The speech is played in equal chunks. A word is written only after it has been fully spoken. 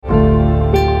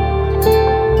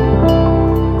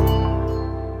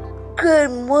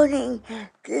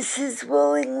This is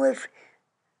Rolling with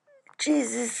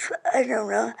Jesus. I don't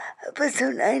know,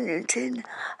 episode 9 or 10.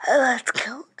 I lost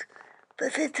count,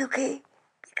 but that's okay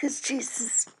because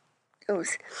Jesus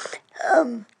knows.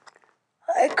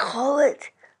 I call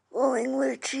it Rolling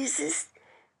with Jesus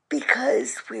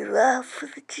because we laugh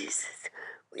with Jesus,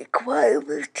 we cry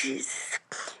with Jesus,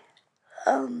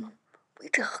 we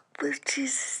talk with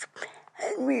Jesus,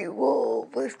 and we roll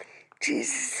with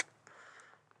Jesus.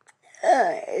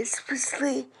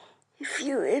 Especially if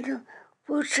you're in a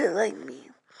wheelchair like me.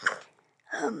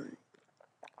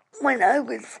 When I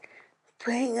was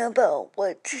praying about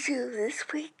what to do this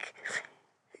week,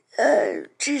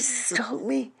 Jesus told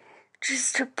me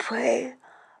just to pray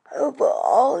over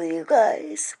all you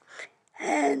guys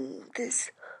and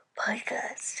this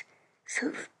podcast.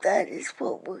 So that is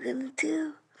what we're going to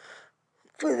do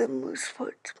for the most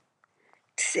part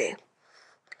today.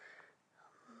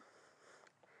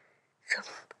 So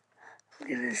I'm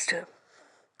going to start.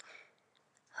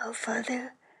 Our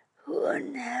Father, who art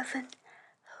in heaven,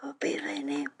 hallowed be thy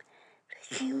name.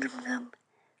 Thy kingdom come,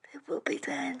 thy will be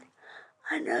done,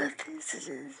 on earth as it is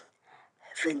in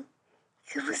heaven.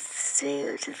 Give us this day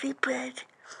our daily bread.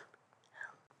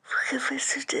 Forgive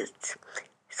us our debts,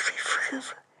 as we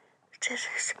forgive our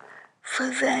debtors. For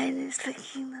thine is the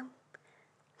kingdom,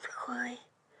 the glory,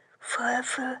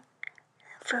 forever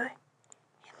and ever.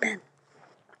 Amen.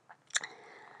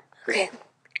 Okay.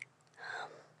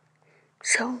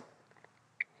 So,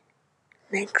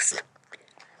 next,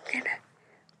 I'm gonna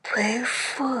pray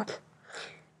for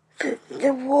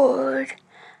the world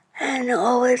and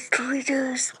all its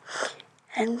leaders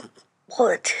and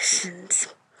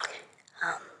politicians.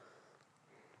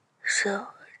 So,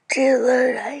 dear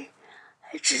Lord, I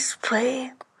just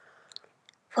pray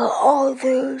for all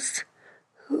those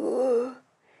who are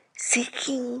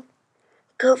seeking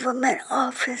government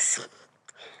office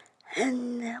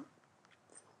and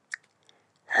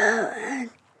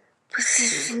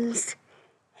positions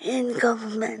in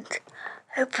government.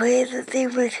 I pray that they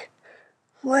would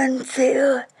run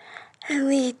fair and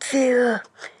lead fair,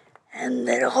 and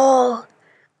that all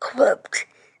corrupt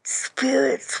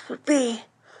spirits would be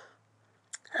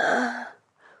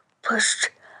pushed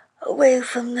away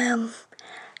from them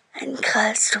and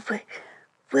cast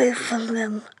away from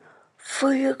them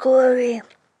for your glory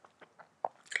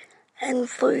and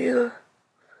for your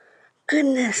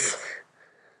goodness.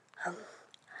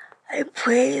 I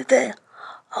pray that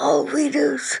all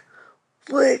leaders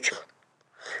would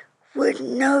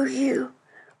know you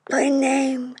by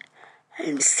name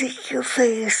and seek your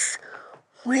face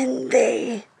when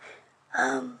they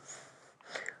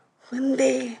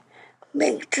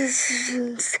make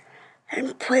decisions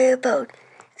and pray about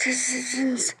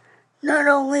decisions not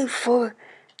only for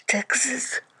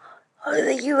Texas or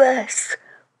the U.S.,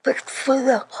 but for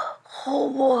the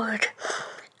whole world,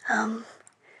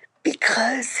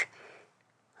 because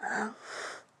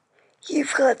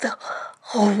you've got the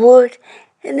whole world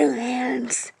in your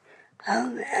hands,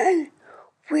 and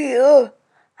we are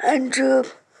under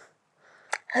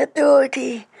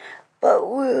authority, but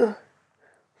we're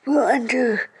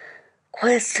under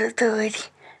Christ's authority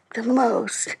the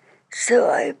most. So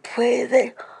I pray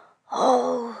that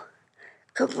all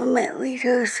government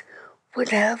leaders would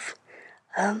have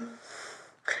a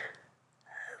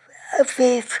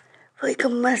faith like a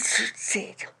mustard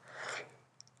seed.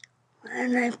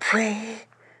 And I pray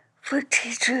for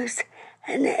teachers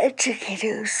and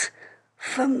educators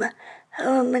from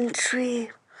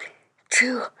elementary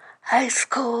to high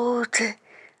school to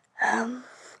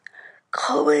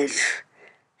college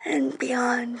and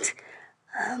beyond.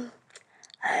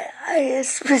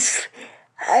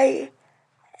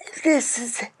 This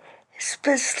has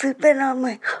especially been on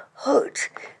my heart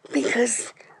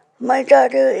because my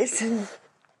daughter is in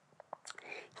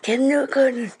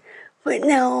kindergarten right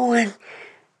now, and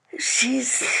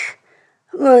she's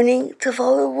learning to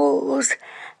follow rules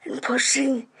and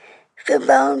pushing the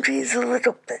boundaries a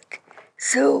little bit.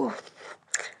 So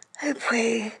I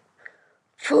pray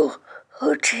for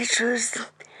her teachers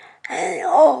and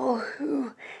all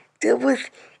who deal with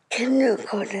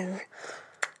kindergarten.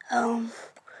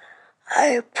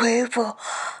 I pray for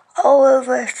all of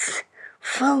us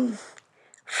from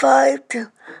 5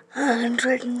 to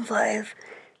 105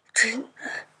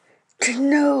 to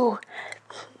know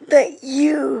that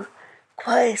you,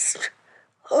 Christ,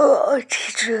 are our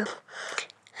teacher,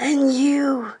 and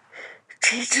you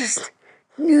teach us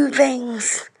new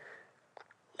things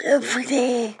every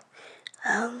day.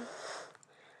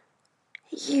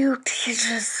 You teach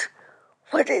us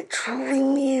what it truly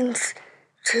means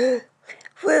to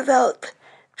live out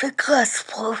the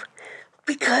gospel,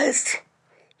 because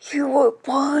you were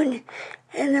born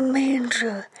in a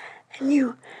manger, and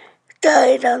you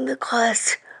died on the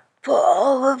cross for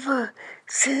all of our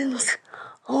sins,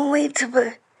 only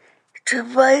to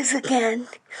rise again,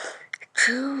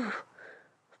 to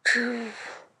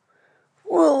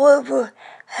rule over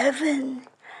heaven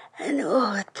and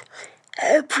earth,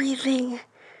 everything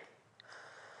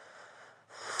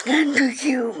under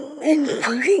you,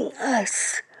 including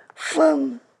us,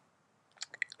 from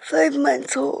 5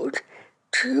 months old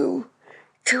to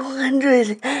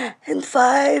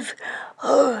 205,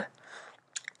 are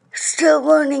still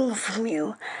learning from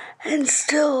you and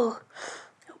still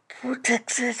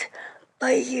protected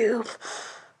by you.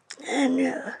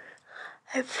 And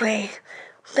I pray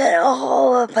that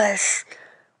all of us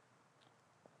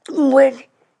would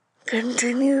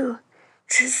continue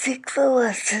to seek the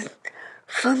lesson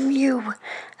from you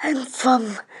and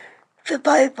from the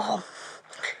Bible,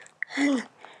 and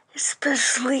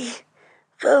especially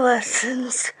the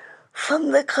lessons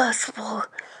from the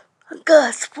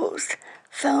Gospels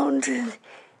found in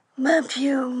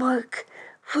Matthew, Mark,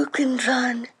 Luke, and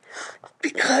John,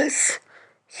 because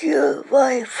your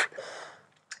life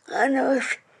on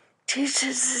earth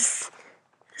teaches us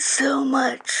so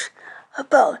much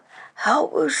about how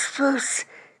we're supposed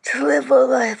to live our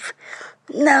life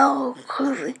now,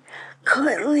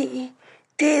 currently,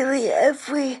 daily,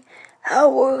 every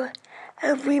hour,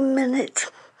 every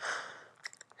minute.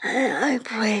 And I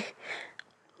pray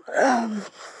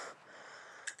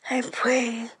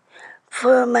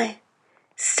for my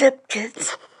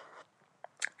stepkids.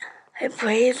 I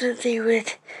pray that they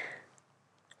would,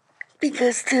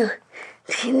 because the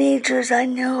teenagers, I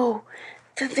know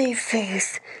that they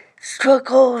face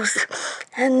struggles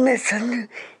and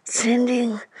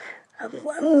misunderstanding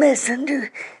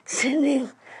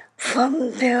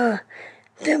from their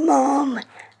mom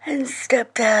and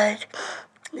stepdad,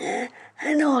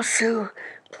 and also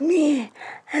me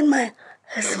and my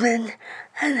husband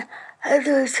and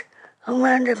others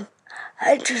around them.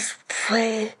 I just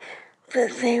pray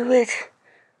that they would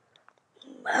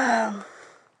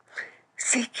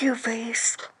seek your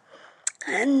face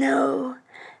and know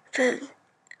that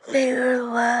they are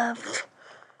loved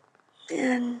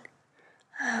and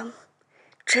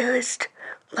cherished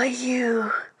by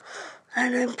you.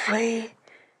 And I pray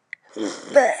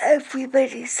that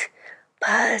everybody's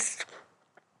past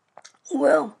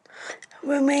will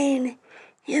remain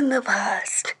in the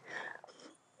past,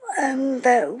 and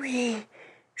that we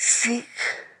seek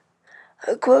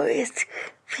a glorious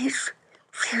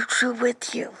future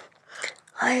with you.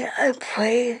 I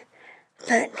pray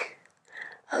that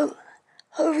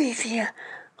Olivia,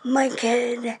 my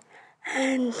kid,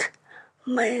 and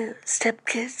my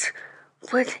stepkids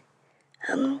would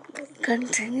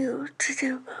continue to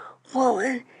do well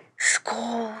in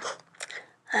school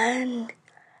and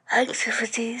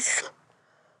activities.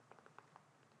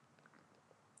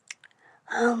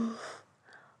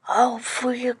 All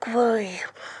for your glory.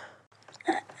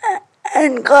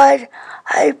 And God,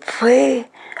 I pray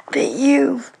that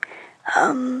you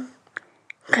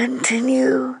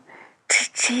continue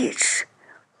to teach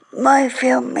my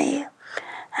family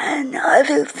and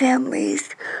other families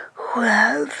who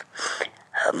have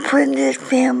blended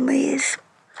families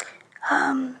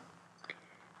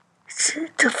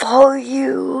to follow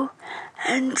you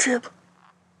and to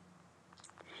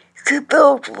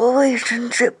build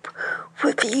relationship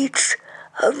with each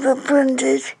of the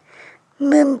blended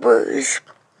members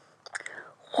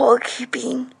while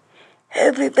keeping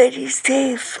everybody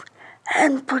safe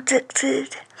and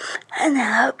protected and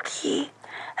happy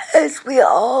as we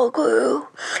all grow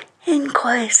in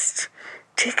Christ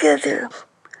together,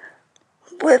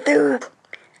 whether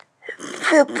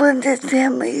the blended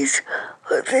families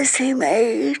are the same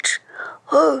age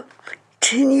or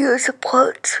 10 years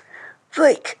apart,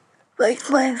 like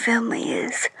my family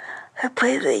is. I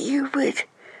pray that you would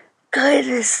guide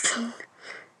us and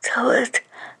tell us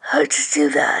how to do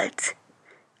that.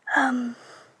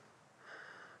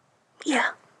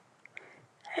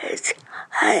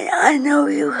 I know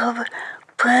you have a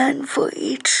plan for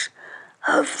each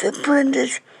of the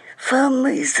blended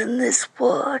families in this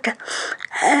world,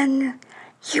 and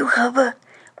you have a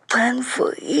plan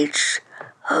for each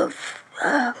of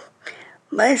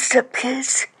my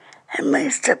stepkids and my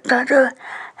stepdaughter,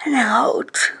 and how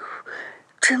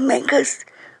to make us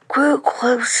grow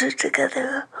closer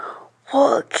together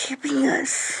while keeping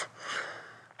us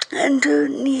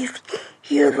underneath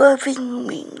your loving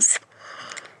wings.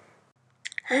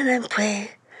 And I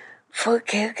pray for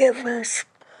caregivers.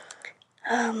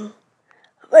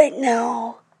 Right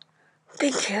now,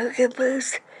 the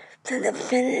caregivers that have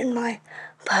been in my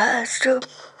past are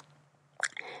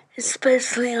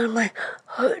especially on my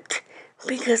heart,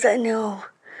 because I know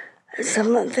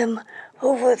some of them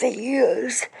over the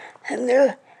years, and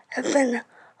there have been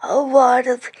a lot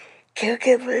of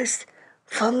caregivers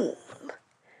from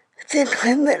the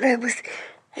time that I was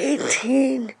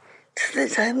 18 to the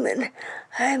time that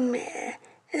I'm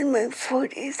in my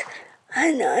 40s.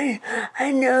 I know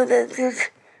that there's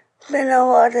been a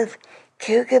lot of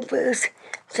caregivers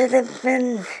that have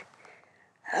been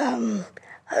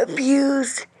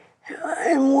abused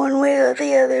in one way or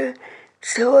the other.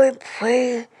 So I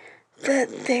pray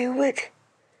that they would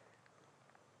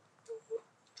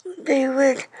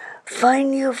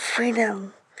find your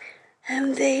freedom,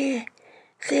 and they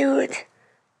would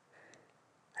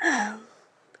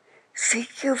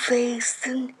seek your face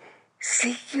and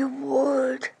seek your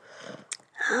word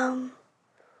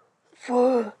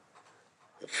for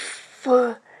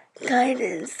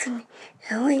guidance and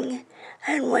healing.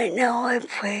 And right now I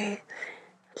pray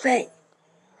that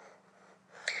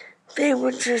they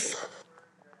would just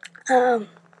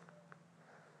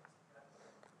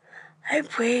I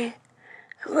pray,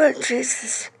 Lord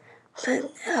Jesus,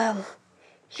 that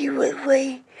you would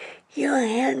lay your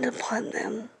hand upon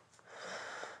them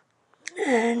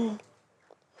and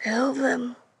heal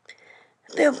them,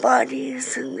 their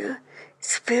bodies and their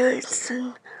spirits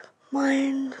and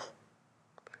mind.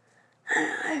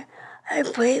 And I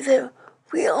pray that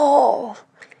we all,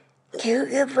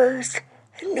 caregivers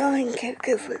and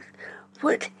non-caregivers,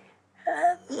 would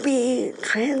be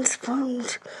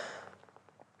transformed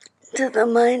to the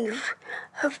mind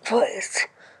of Christ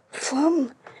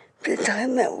from the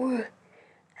time that we're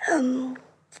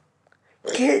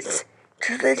kids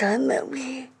to the time that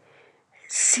we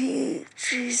see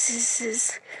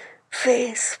Jesus'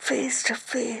 face to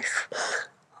face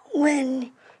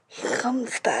when he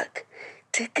comes back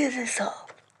to get us all.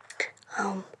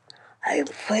 I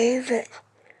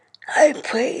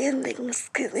pray in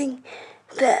Thanksgiving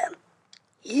that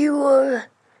you are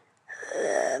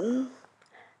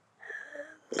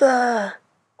the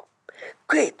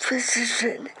great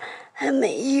physician and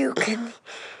that you can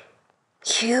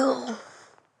heal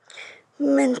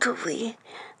mentally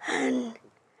and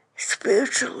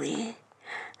spiritually,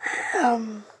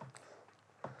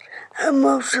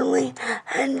 emotionally,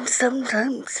 and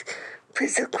sometimes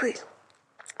physically.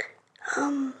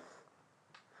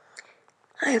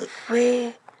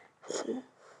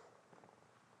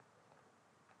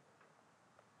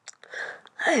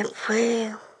 I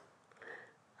pray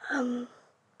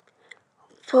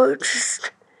for just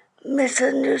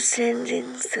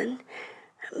misunderstandings and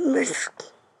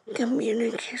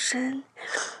miscommunication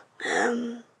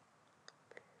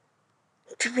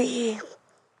to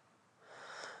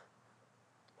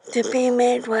be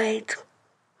made right.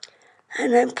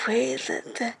 And I pray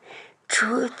that the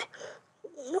truth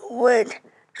would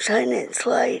shine its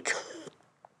light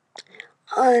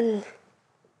on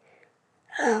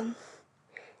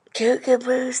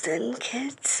caregivers and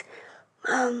kids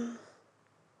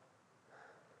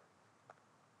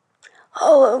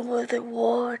all over the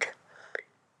world,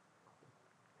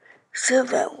 so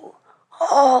that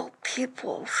all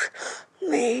peoples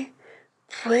may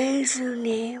praise your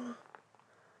name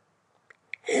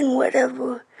in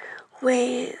whatever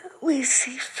way we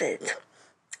see fit.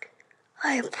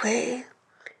 I pray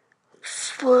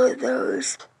for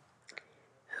those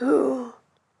who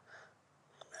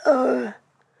are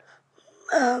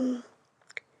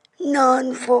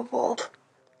nonverbal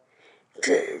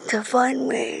to find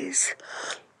ways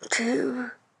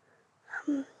to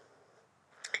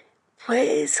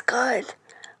praise God,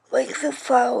 like the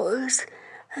flowers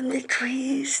and the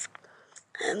trees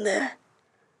and the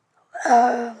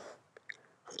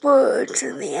birds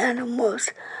and the animals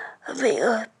of the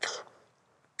earth,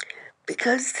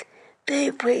 because they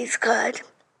praise God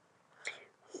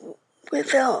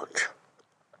without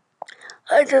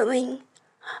uttering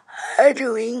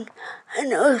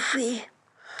an earthly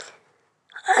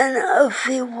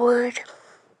word.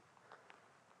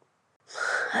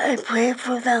 I pray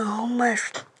for the homeless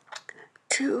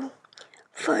to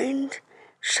find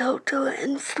shelter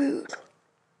and food,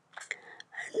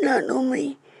 not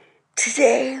only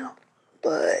today,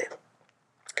 but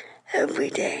every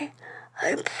day.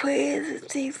 I pray that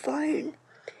they find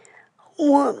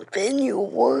warmth in your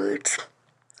words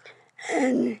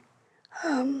and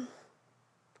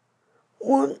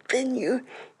warmth in your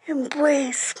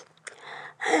embrace.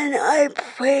 And I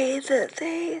pray that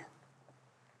they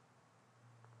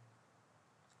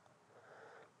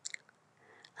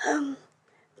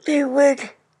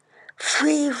would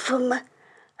flee from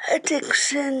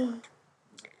addiction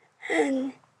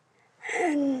and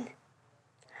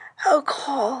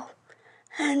alcohol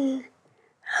and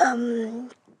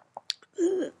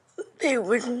they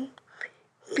would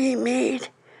be made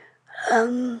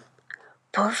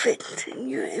perfect in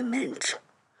your image.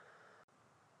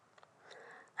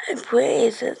 I pray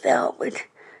that would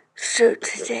start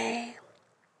today.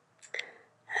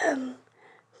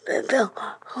 That the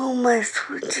homeless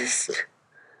would just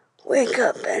wake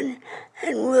up and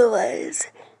realize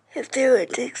if they're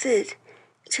addicted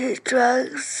to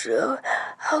drugs or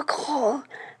alcohol,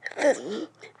 that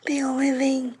the only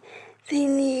thing they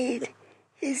need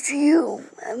is you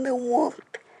and the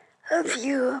warmth of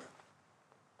your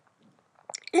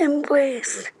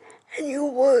embrace and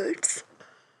your words.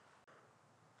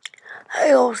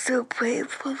 I also pray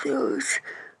for those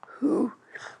who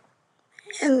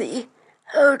in the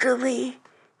elderly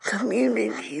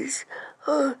communities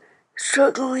are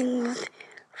struggling with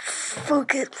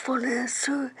forgetfulness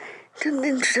or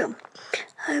dementia.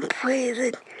 I pray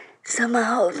that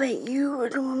somehow that you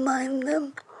would remind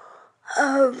them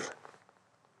of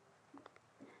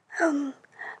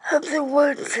the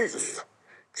words that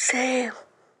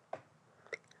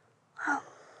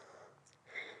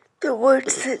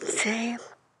say,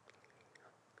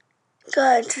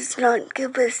 God does not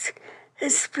give us a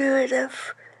spirit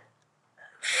of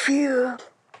fear,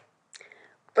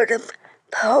 but of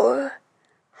power,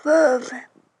 love,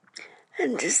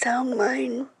 and a sound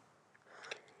mind.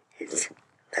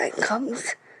 That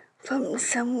comes from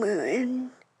somewhere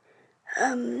in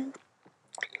 2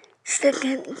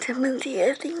 Timothy.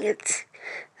 I think it's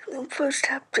in the first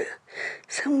chapter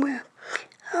somewhere.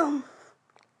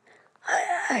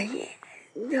 I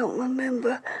don't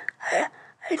remember.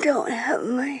 I don't have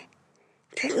my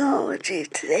technology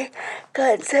today.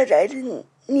 God said I didn't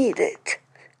need it.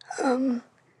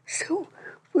 So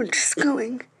we're just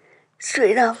going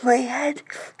straight off my head.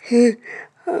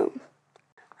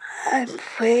 I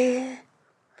pray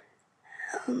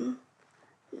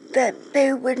that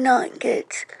they would not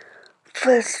get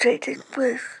frustrated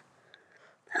with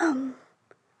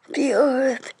the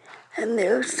earth and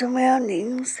their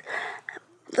surroundings,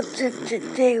 but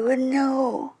that they would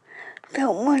know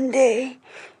that one day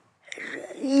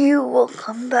you will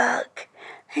come back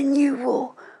and you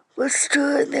will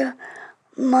restore their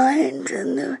minds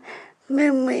and their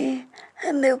memory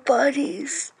and their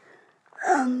bodies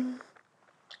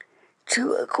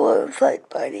to a glorified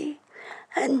body.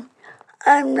 And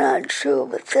I'm not sure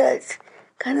what that's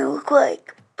gonna look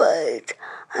like, but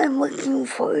I'm looking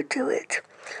forward to it.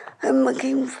 I'm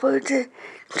looking forward to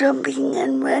jumping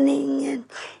and running and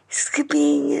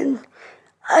skipping and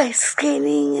ice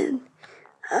skating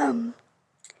and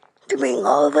doing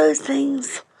all those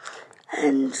things.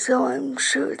 And so I'm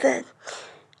sure that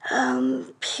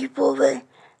people that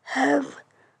have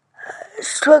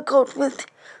struggled with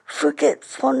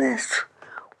forgetfulness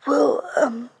will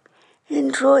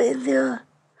enjoy their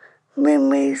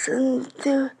memories and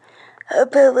their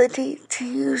ability to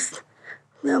use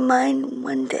their mind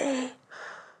one day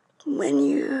when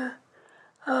you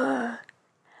are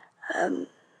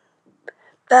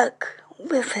back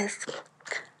with us.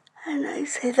 And I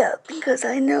say that because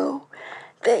I know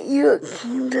that your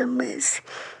kingdom is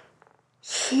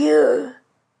here,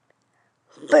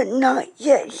 but not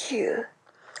yet here.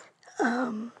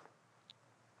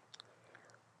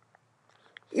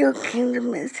 Your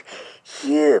kingdom is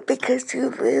here because you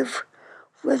live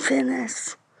within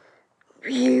us.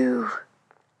 You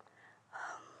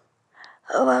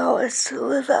allow us to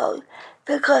live out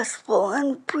the gospel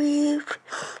and breathe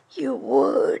your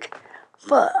word.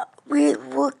 But we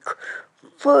look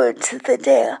forward to the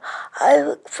day, I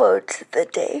look forward to the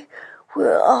day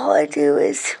where all I do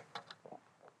is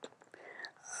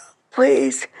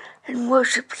praise and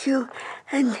worship you,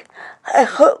 and I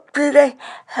hope that I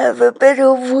have a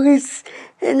better voice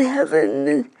in heaven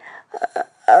than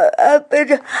I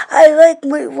like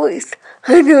my voice.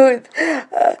 I know.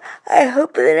 I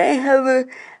hope that I have a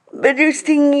better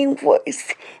singing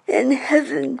voice in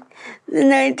heaven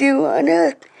than I do on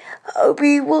earth.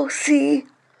 We will see.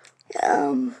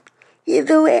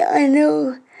 Either way, I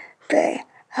know that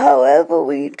however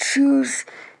we choose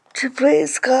to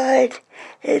praise God,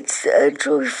 it's a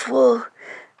joyful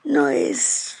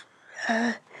noise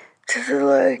to the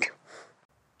Lord.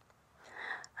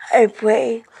 I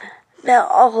pray that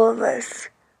all of us,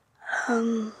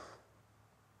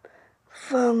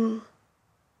 from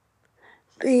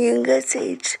the youngest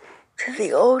age to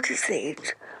the oldest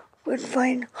age, would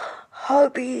find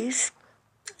hobbies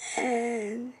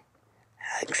and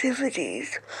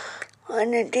activities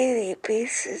on a daily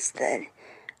basis that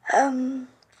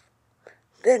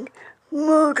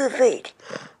motivate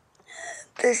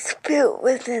the spirit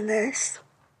within us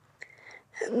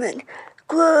and then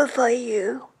glorify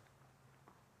you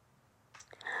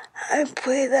I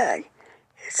pray that,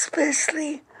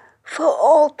 especially for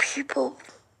all people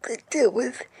that deal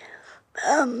with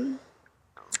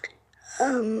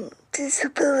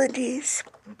disabilities,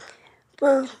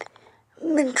 both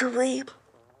mentally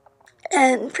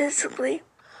and physically,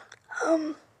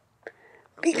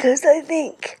 because I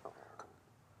think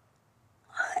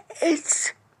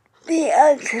it's the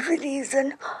activities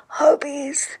and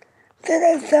hobbies that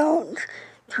I've found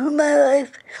through my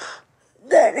life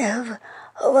that have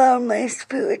allowed my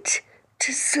spirit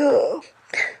to soar,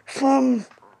 from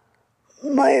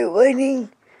my writing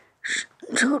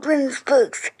children's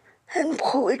books and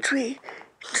poetry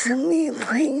to me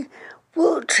playing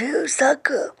wheelchair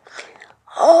soccer.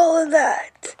 All of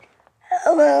that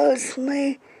allows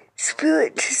my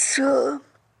spirit to soar.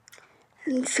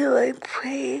 And so I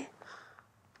pray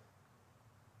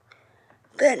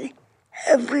that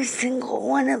every single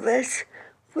one of us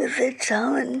with a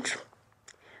challenge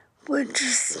would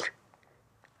just,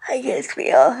 I guess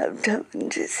we all have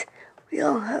challenges.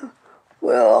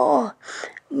 We're all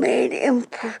made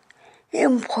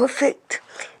imperfect,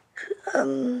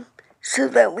 so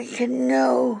that we can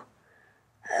know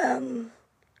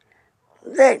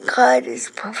that God is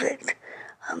perfect.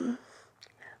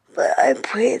 But I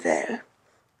pray that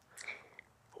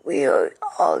we are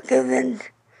all given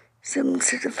some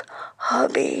sort of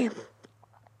hobby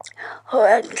or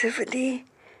activity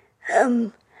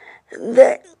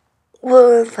that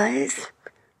glorifies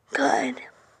God.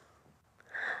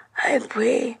 I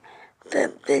pray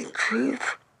that the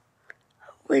truth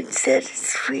would set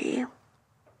us free,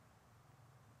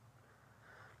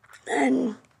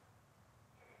 and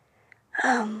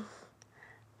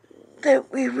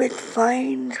that we would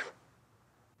find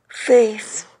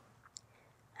faith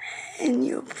in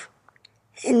your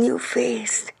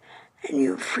faith and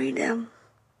your freedom.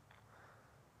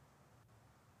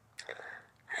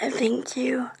 I thank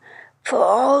you for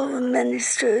all the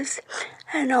ministers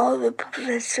and all the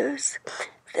professors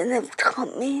that have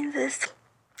taught me this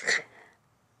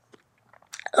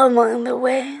along the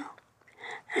way,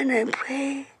 and I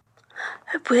pray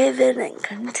that it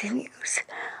continues.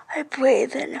 I pray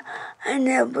that I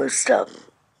never stop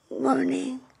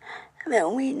learning,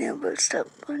 that we never stop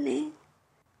learning.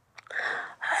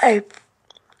 I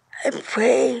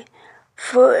pray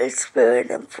for a spirit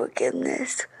of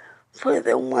forgiveness for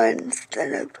the ones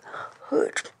that I've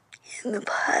hurt in the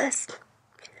past,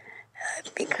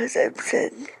 because I've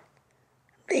said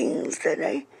things that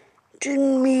I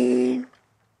didn't mean.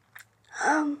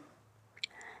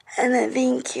 And I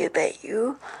thank you that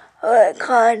you are a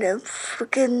God of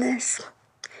forgiveness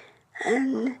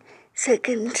and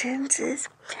second chances.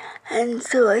 And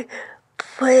so I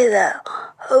pray that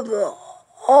over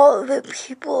all the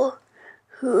people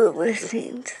who are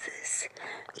listening to this,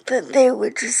 that they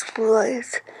would just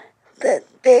realize that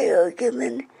they are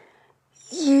given,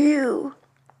 you,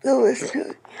 the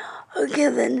listener, are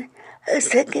given a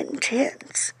second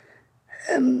chance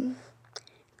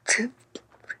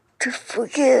to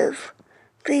forgive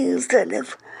things that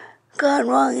have gone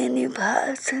wrong in your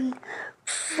past, and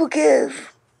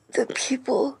forgive the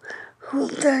people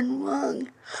who've done wrong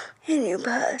in your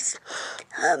past,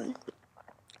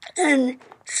 and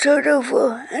start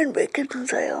over and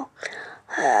reconcile.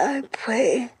 I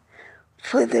pray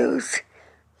for those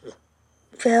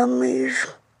families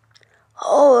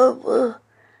all over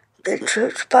the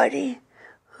church body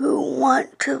who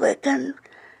want to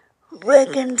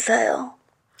reconcile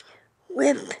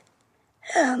with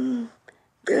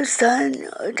their son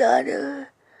or daughter,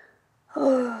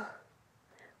 or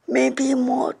maybe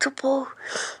multiple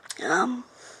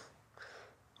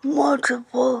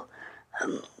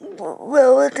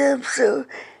relatives, or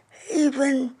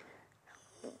even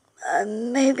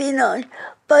maybe not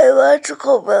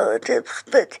biological relatives,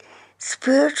 but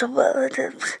spiritual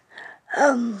relatives.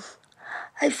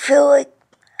 I feel like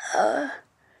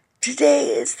today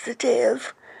is the day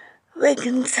of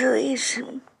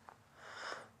reconciliation,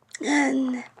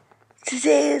 and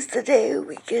today is the day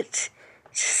we get to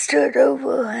start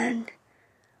over and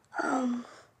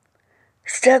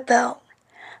step out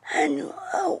and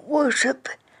worship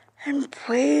and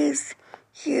praise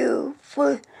you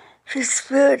for the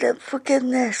spirit of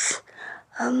forgiveness,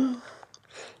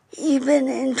 even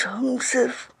in terms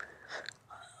of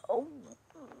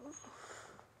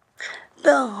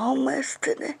the homeless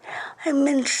that I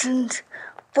mentioned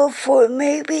before.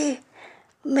 Maybe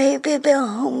they're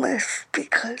homeless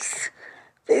because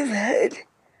they've had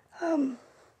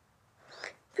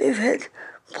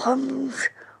problems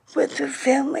with their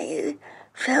families,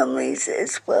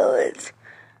 as well as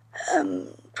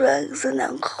drugs and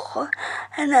alcohol.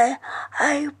 And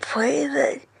I pray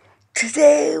that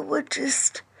today would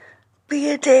just be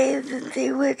a day that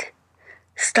they would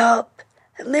stop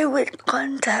and they would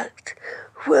contact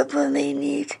whoever they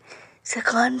need to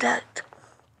contact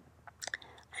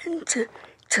and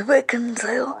to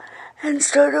reconcile and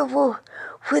start over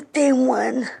with day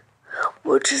one,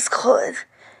 which is called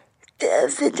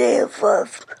the Day of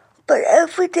Love. But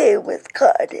every day with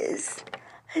God is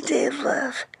a day of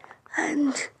love.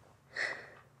 And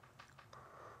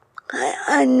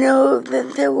I know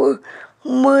that there were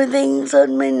more things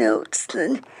on my notes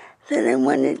than I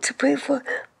wanted to pray for,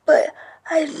 but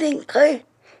I think I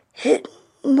hit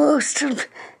most of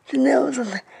the nails on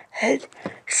the head.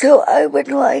 So I would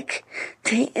like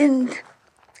to end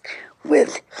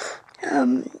with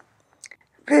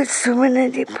the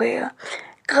serenity prayer.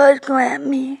 God grant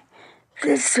me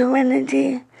the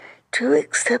serenity to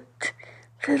accept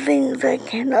the things I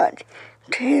cannot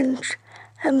change,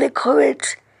 and the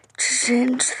courage to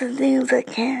change the things I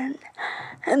can,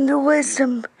 and the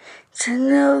wisdom to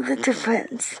know the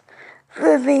difference,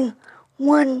 living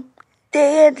one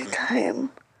day at a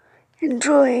time,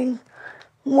 enjoying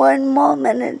one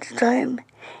moment at a time,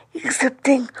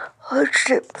 accepting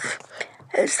hardships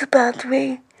as the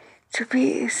pathway to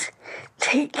peace,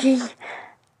 taking,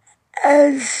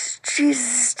 as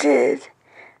Jesus did,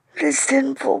 the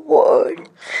sinful world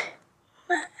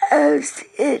as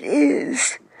it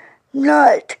is,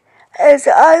 not as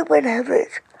I would have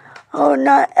it, or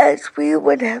not as we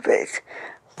would have it,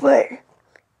 but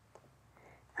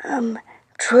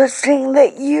trusting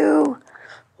that you,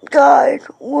 God,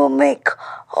 will make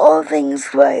all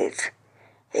things right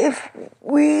if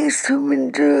we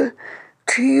surrender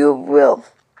to your will,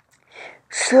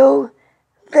 so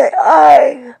that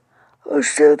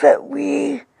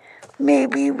we may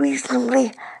be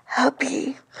reasonably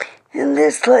happy in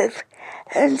this life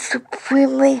and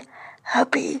supremely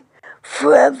happy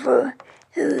forever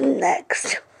in the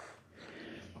next.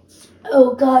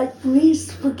 Oh God,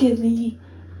 please forgive me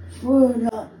for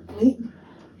not praying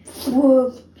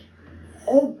for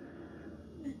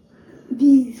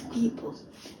these people.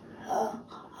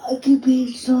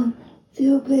 Occupational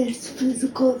therapists,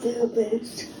 physical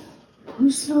therapists,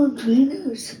 personal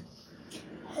trainers,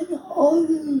 and all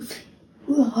those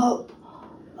who help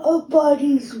our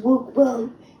bodies work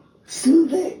well so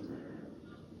that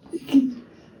we can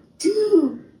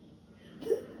do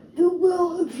the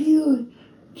will of your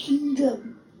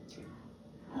kingdom.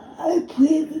 I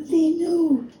pray that they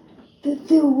know that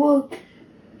their work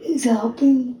is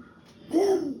helping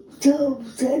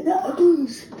themselves and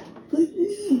others, but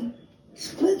me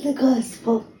spread the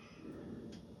gospel.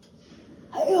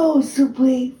 I also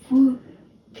pray for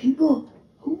people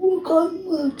who work on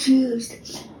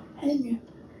wheelchairs and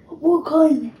work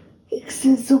on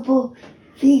accessible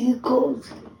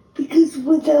vehicles, because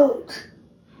without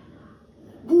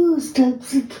those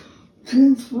types of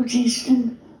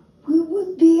transportation, we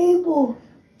wouldn't be able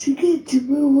to get to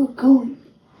where we're going,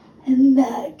 and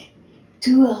that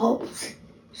too helps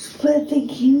spread the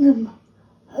kingdom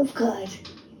of God.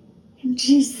 In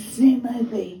Jesus' name I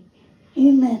pray.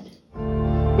 Amen.